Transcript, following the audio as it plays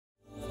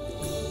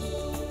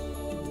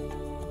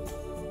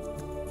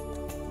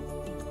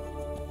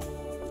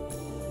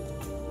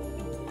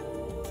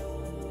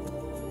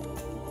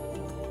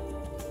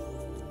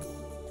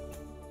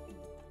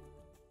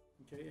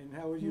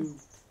would you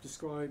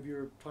describe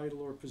your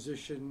title or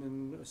position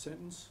in a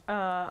sentence?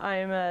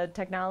 I'm a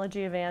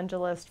technology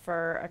evangelist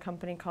for a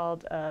company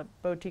called a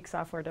boutique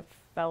software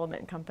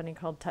development company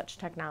called Touch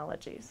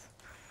Technologies.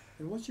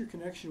 And what's your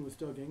connection with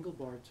Doug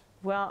Engelbart?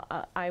 Well,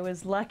 I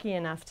was lucky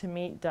enough to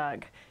meet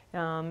Doug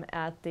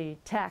at the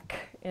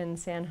Tech in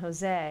San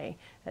Jose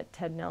at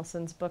Ted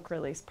Nelson's book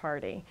release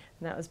party,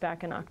 and that was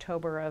back in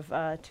October of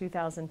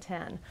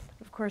 2010.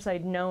 Of course,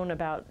 I'd known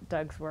about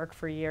Doug's work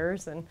for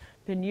years and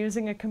been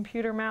using a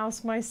computer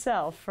mouse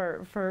myself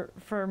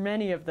for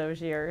many of those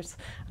years,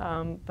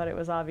 but it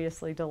was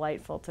obviously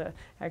delightful to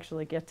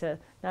actually get to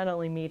not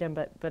only meet him,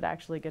 but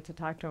actually get to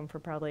talk to him for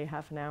probably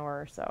half an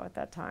hour or so at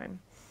that time.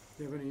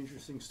 Do you have any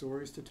interesting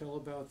stories to tell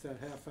about that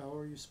half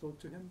hour you spoke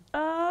to him?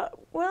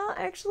 Well,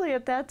 actually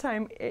at that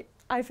time,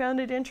 I found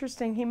it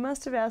interesting. He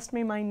must have asked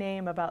me my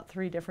name about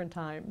 3 different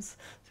times.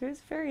 So he was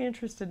very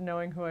interested in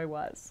knowing who I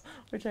was,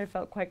 which I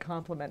felt quite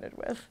complimented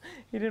with.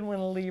 He didn't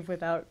want to leave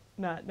without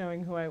not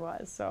knowing who I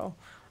was. So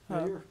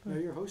now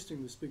you're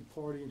hosting this big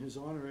party in his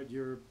honor at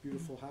your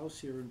beautiful house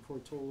here in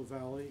Portola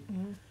Valley.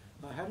 Mm-hmm.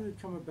 How did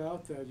it come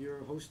about that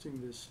you're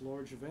hosting this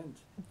large event?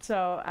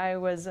 So I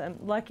was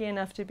lucky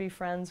enough to be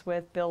friends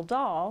with Bill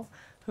Dahl,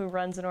 who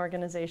runs an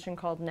organization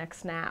called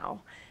Next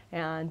Now.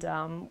 And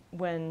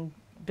when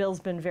Bill's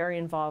been very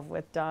involved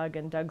with Doug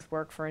and Doug's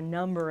work for a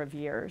number of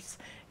years.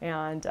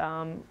 And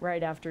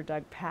right after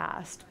Doug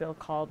passed, Bill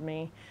called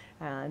me,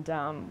 and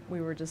we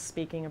were just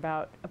speaking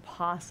about a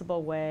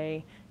possible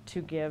way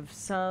to give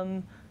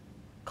some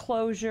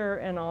closure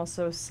and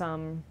also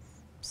some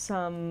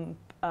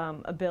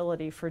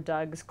ability for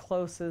Doug's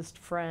closest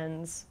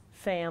friends,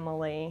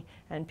 family,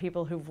 and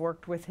people who've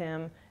worked with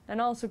him,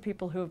 and also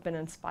people who have been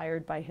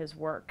inspired by his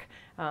work,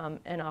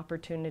 an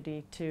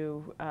opportunity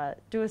to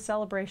do a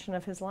celebration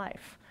of his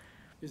life.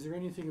 Is there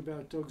anything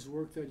about Doug's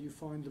work that you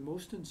find the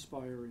most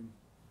inspiring?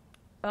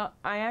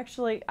 I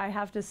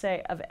have to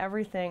say, of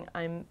everything,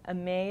 I'm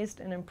amazed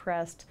and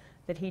impressed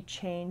that he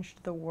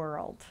changed the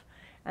world,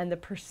 and the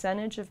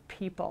percentage of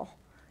people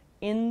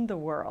in the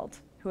world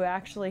who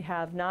actually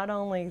have not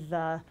only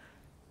the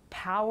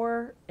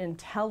power,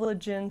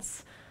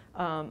 intelligence,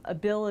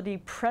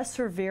 ability,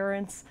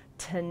 perseverance,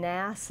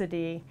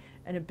 tenacity,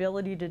 and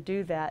ability to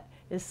do that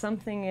is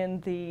something in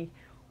the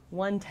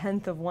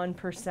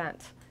 0.1%.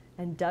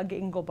 And Doug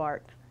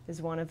Engelbart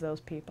is one of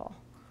those people.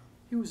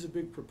 He was a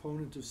big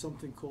proponent of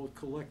something called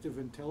collective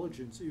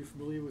intelligence. Are you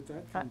familiar with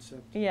that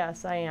concept?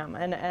 Yes, I am,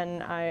 and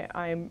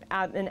I'm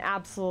an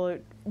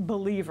absolute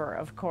believer,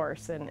 of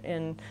course,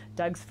 in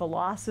Doug's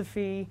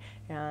philosophy,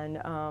 and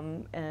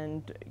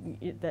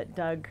that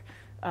Doug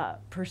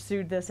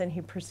pursued this, and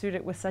he pursued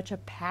it with such a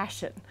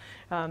passion.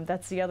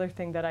 That's the other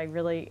thing that I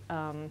really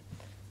am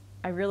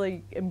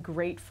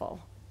grateful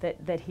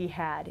that he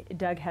had.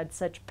 Doug had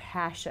such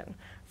passion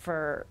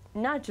for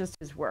not just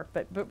his work,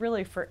 but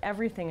really for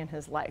everything in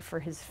his life, for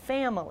his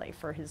family,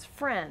 for his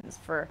friends,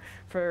 for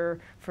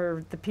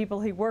the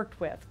people he worked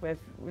with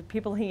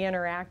people he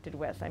interacted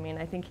with. I mean,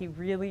 I think he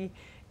really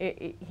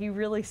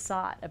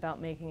sought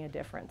about making a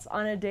difference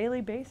on a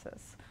daily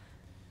basis.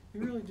 He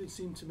really did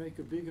seem to make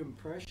a big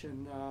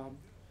impression.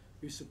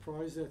 You're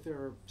surprised that there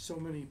are so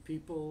many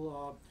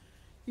people,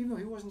 even though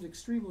he wasn't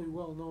extremely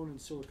well known in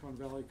Silicon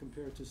Valley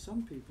compared to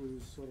some people, he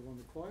was sort of on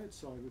the quiet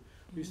side.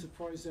 Are you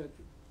surprised that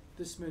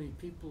this many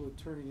people are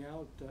turning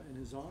out in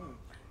his honor?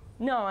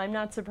 No, I'm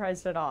not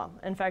surprised at all.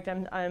 In fact,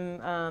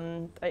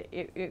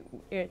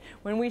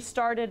 when we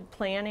started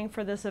planning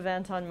for this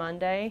event on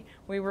Monday,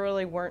 we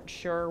really weren't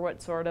sure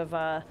what sort of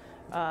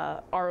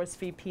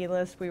RSVP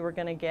list we were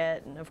going to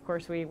get, and of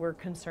course we were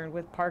concerned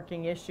with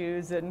parking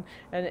issues and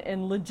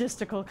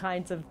logistical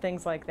kinds of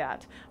things like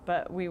that.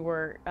 But we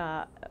were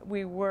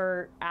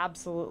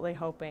absolutely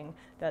hoping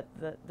that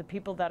the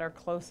people that are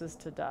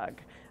closest to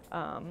Doug,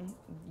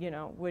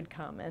 would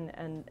come,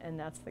 and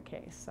that's the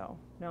case. So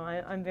no,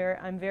 I'm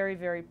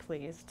very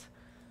pleased.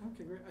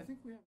 Okay, great. I think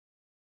we have